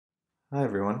Hi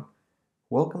everyone,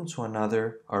 welcome to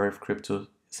another RF Crypto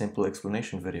simple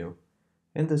explanation video.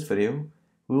 In this video,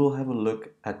 we will have a look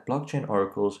at blockchain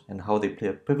oracles and how they play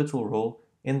a pivotal role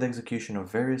in the execution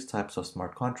of various types of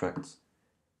smart contracts.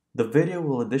 The video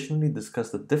will additionally discuss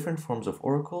the different forms of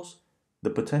oracles, the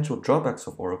potential drawbacks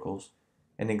of oracles,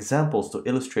 and examples to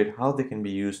illustrate how they can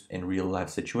be used in real-life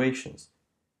situations.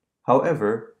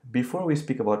 However, before we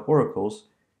speak about oracles,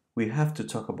 we have to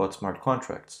talk about smart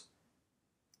contracts.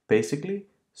 Basically,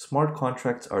 smart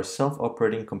contracts are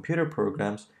self-operating computer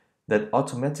programs that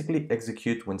automatically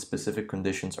execute when specific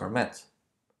conditions are met.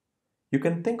 You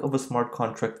can think of a smart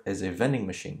contract as a vending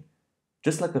machine.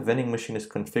 Just like a vending machine is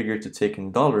configured to take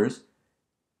in dollars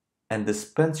and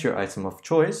dispense your item of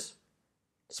choice,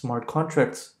 smart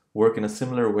contracts work in a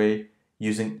similar way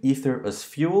using Ether as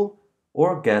fuel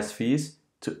or gas fees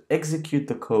to execute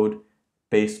the code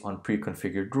based on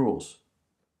pre-configured rules.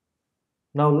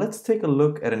 Now let's take a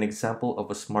look at an example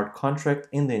of a smart contract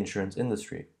in the insurance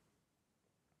industry.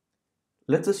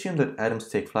 Let's assume that Adams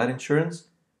takes flight insurance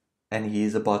and he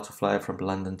is about to fly from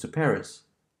London to Paris.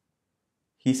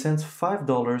 He sends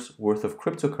 $5 worth of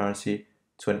cryptocurrency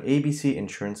to an ABC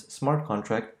Insurance smart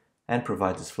contract and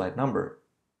provides his flight number.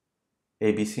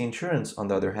 ABC Insurance, on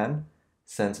the other hand,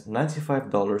 sends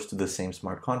 $95 to the same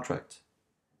smart contract.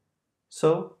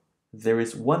 So, there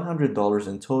is $100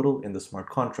 in total in the smart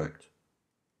contract.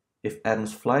 If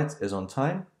Adam's flight is on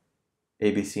time,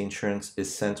 ABC Insurance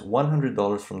is sent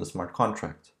 $100 from the smart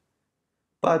contract.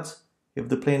 But if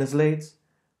the plane is late,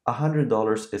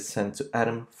 $100 is sent to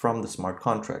Adam from the smart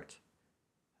contract.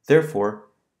 Therefore,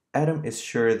 Adam is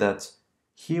sure that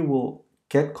he will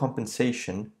get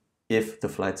compensation if the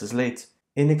flight is late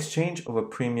in exchange of a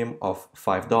premium of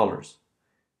 $5.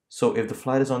 So if the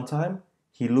flight is on time,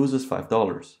 he loses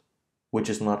 $5, which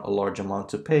is not a large amount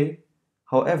to pay.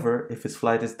 However, if his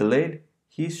flight is delayed,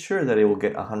 he's sure that he will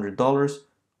get $100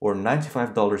 or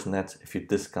 $95 net if you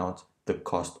discount the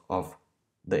cost of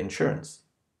the insurance.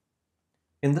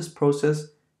 In this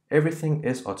process, everything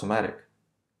is automatic.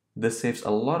 This saves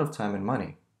a lot of time and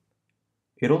money.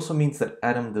 It also means that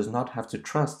Adam does not have to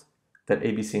trust that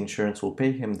ABC Insurance will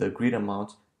pay him the agreed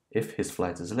amount if his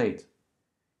flight is late.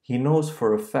 He knows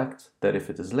for a fact that if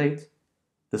it is late,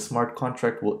 the smart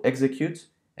contract will execute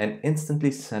and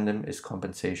instantly send him his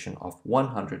compensation of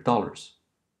 $100.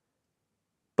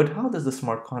 But how does the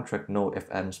smart contract know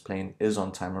if Adam's plane is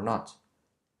on time or not?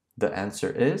 The answer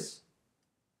is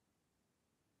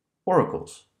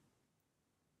oracles.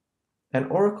 An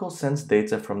oracle sends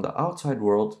data from the outside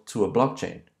world to a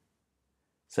blockchain,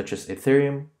 such as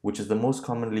Ethereum, which is the most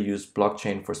commonly used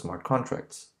blockchain for smart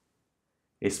contracts.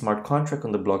 A smart contract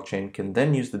on the blockchain can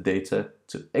then use the data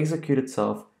to execute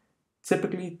itself,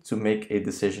 typically to make a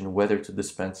decision whether to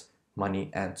dispense money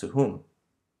and to whom.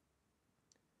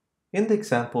 In the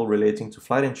example relating to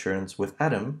flight insurance with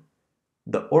Adam,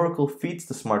 the oracle feeds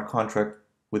the smart contract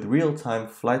with real-time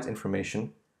flight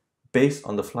information based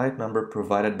on the flight number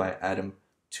provided by Adam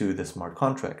to the smart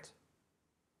contract.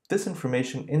 This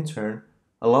information in turn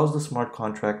allows the smart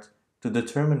contract to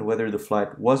determine whether the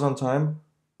flight was on time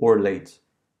or late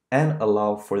and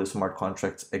allow for the smart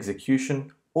contract's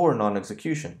execution or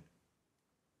non-execution.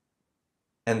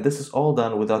 And this is all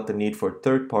done without the need for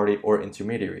third party or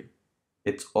intermediary.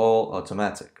 It's all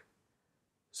automatic.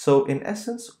 So in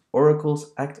essence,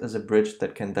 oracles act as a bridge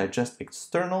that can digest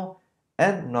external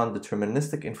and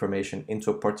non-deterministic information into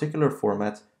a particular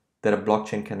format that a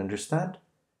blockchain can understand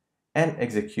and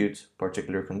execute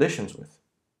particular conditions with.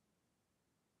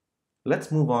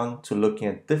 Let's move on to looking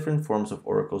at different forms of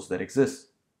oracles that exist.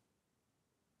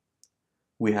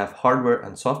 We have hardware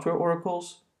and software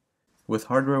oracles, with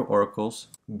hardware oracles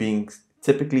being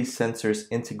typically sensors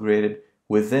integrated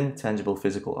within tangible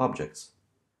physical objects.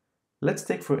 Let's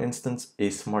take for instance a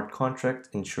smart contract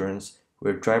insurance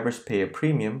where drivers pay a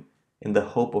premium in the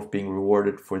hope of being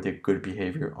rewarded for their good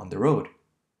behavior on the road.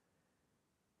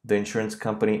 The insurance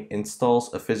company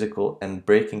installs a physical and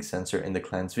braking sensor in the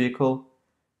client's vehicle.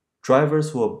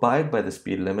 Drivers who abide by the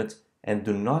speed limit and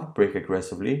do not brake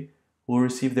aggressively will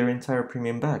receive their entire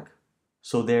premium back,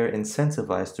 so they are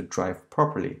incentivized to drive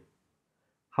properly.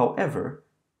 However,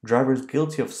 drivers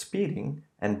guilty of speeding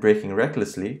and braking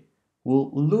recklessly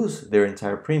will lose their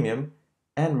entire premium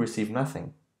and receive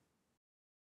nothing.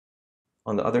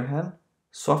 On the other hand,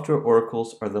 software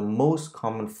oracles are the most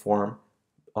common form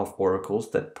of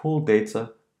oracles that pull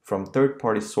data from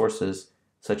third-party sources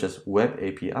such as web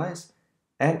APIs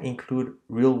and include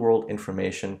real-world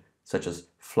information such as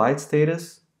flight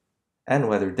status and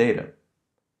weather data.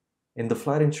 In the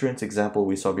flight insurance example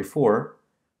we saw before,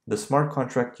 the smart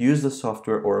contract used the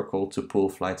software oracle to pull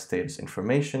flight status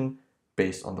information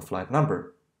based on the flight number.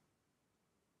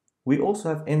 We also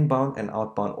have inbound and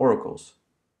outbound oracles.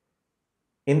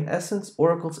 In essence,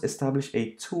 oracles establish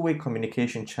a two-way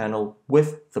communication channel with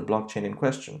the blockchain in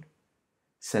question,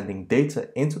 sending data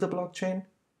into the blockchain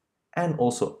and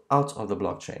also out of the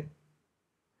blockchain.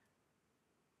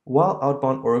 While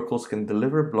outbound oracles can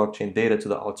deliver blockchain data to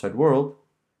the outside world,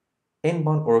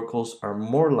 inbound oracles are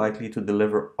more likely to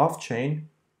deliver off-chain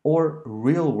or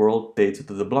real-world data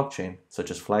to the blockchain,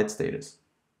 such as flight status.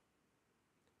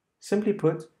 Simply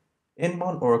put,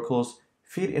 inbound oracles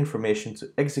feed information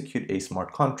to execute a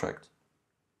smart contract.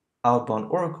 Outbound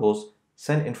oracles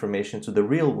send information to the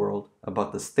real world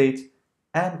about the state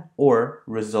and/or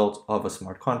result of a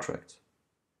smart contract.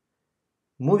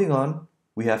 Moving on,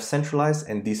 we have centralized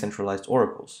and decentralized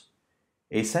oracles.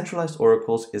 A centralized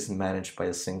oracle is managed by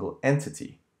a single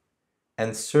entity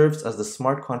and serves as the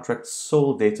smart contract's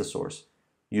sole data source.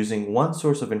 Using one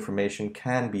source of information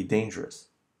can be dangerous.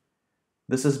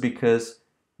 This is because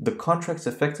the contract's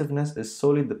effectiveness is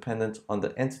solely dependent on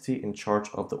the entity in charge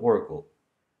of the oracle.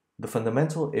 The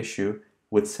fundamental issue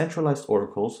with centralized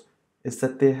oracles is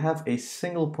that they have a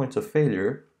single point of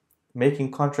failure, making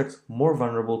contracts more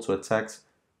vulnerable to attacks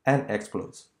and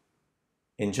exploits.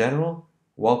 In general,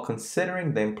 while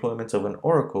considering the employment of an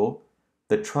oracle,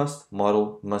 the trust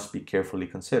model must be carefully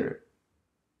considered.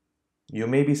 You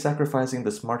may be sacrificing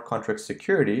the smart contract's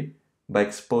security by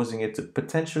exposing it to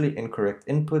potentially incorrect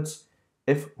inputs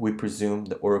if we presume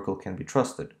the oracle can be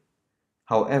trusted.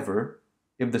 However,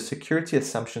 if the security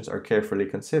assumptions are carefully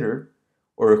considered,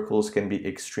 oracles can be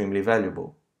extremely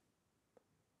valuable.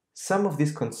 Some of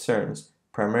these concerns,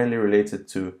 primarily related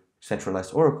to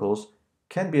centralized oracles,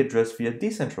 can be addressed via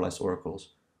decentralized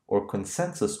oracles, or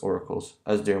consensus oracles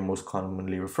as they are most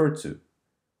commonly referred to.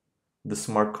 The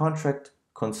smart contract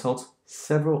consults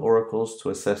several oracles to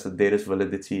assess the data's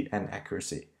validity and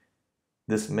accuracy.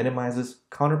 This minimizes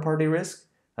counterparty risk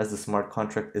as the smart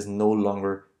contract is no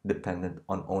longer dependent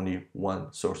on only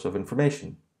one source of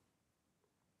information.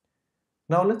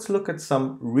 Now let's look at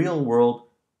some real-world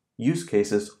use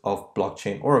cases of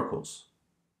blockchain oracles.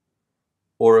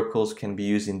 Oracles can be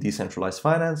used in decentralized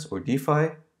finance or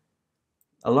DeFi.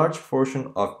 A large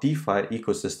portion of DeFi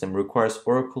ecosystem requires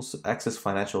oracles to access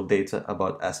financial data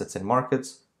about assets and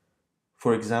markets.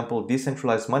 For example,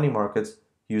 decentralized money markets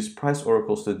use price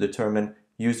oracles to determine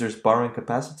users' borrowing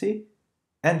capacity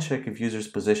and check if users'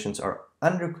 positions are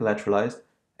under-collateralized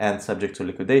and subject to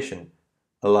liquidation,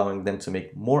 allowing them to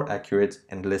make more accurate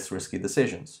and less risky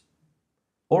decisions.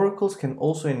 Oracles can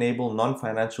also enable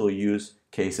non-financial use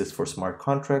cases for smart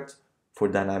contracts for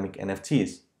dynamic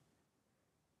NFTs.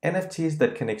 NFTs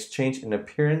that can exchange in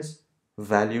appearance,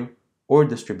 value, or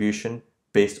distribution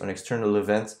based on external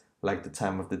events like the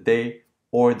time of the day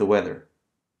or the weather.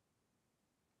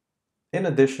 In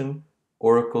addition,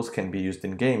 oracles can be used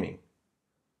in gaming.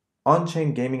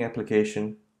 On-chain gaming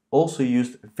applications also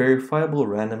used verifiable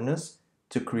randomness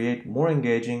to create more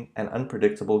engaging and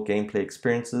unpredictable gameplay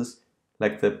experiences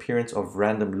like the appearance of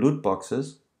random loot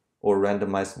boxes or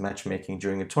randomized matchmaking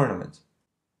during a tournament.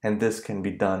 And this can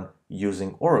be done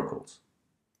using oracles.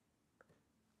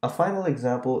 A final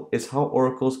example is how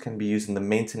oracles can be used in the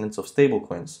maintenance of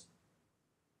stablecoins.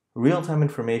 Real-time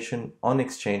information on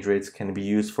exchange rates can be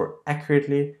used for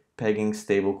accurately pegging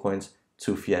stablecoins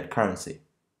to fiat currency.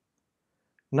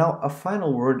 Now, a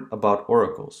final word about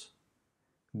oracles.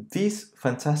 These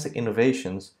fantastic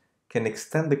innovations can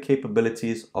extend the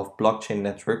capabilities of blockchain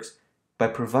networks by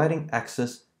providing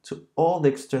access to all the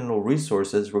external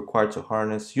resources required to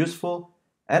harness useful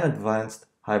and advanced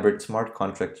hybrid smart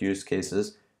contract use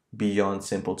cases beyond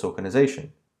simple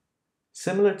tokenization.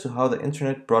 Similar to how the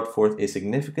internet brought forth a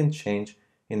significant change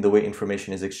in the way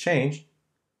information is exchanged,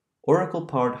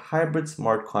 Oracle-powered hybrid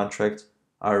smart contracts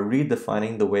are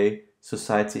redefining the way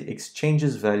society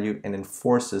exchanges value and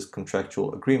enforces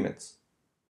contractual agreements.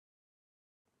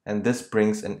 And this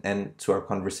brings an end to our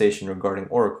conversation regarding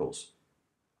oracles.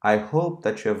 I hope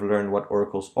that you have learned what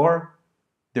oracles are,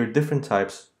 their different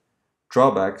types,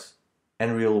 drawbacks,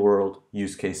 and real-world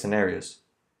use case scenarios.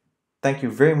 Thank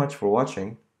you very much for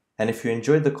watching, and if you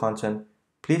enjoyed the content,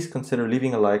 please consider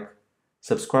leaving a like,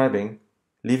 subscribing,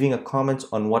 leaving a comment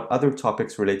on what other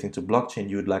topics relating to blockchain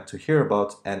you would like to hear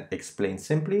about and explain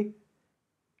simply,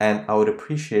 and I would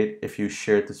appreciate if you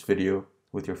shared this video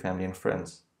with your family and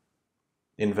friends.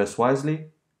 Invest wisely,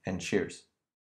 and cheers.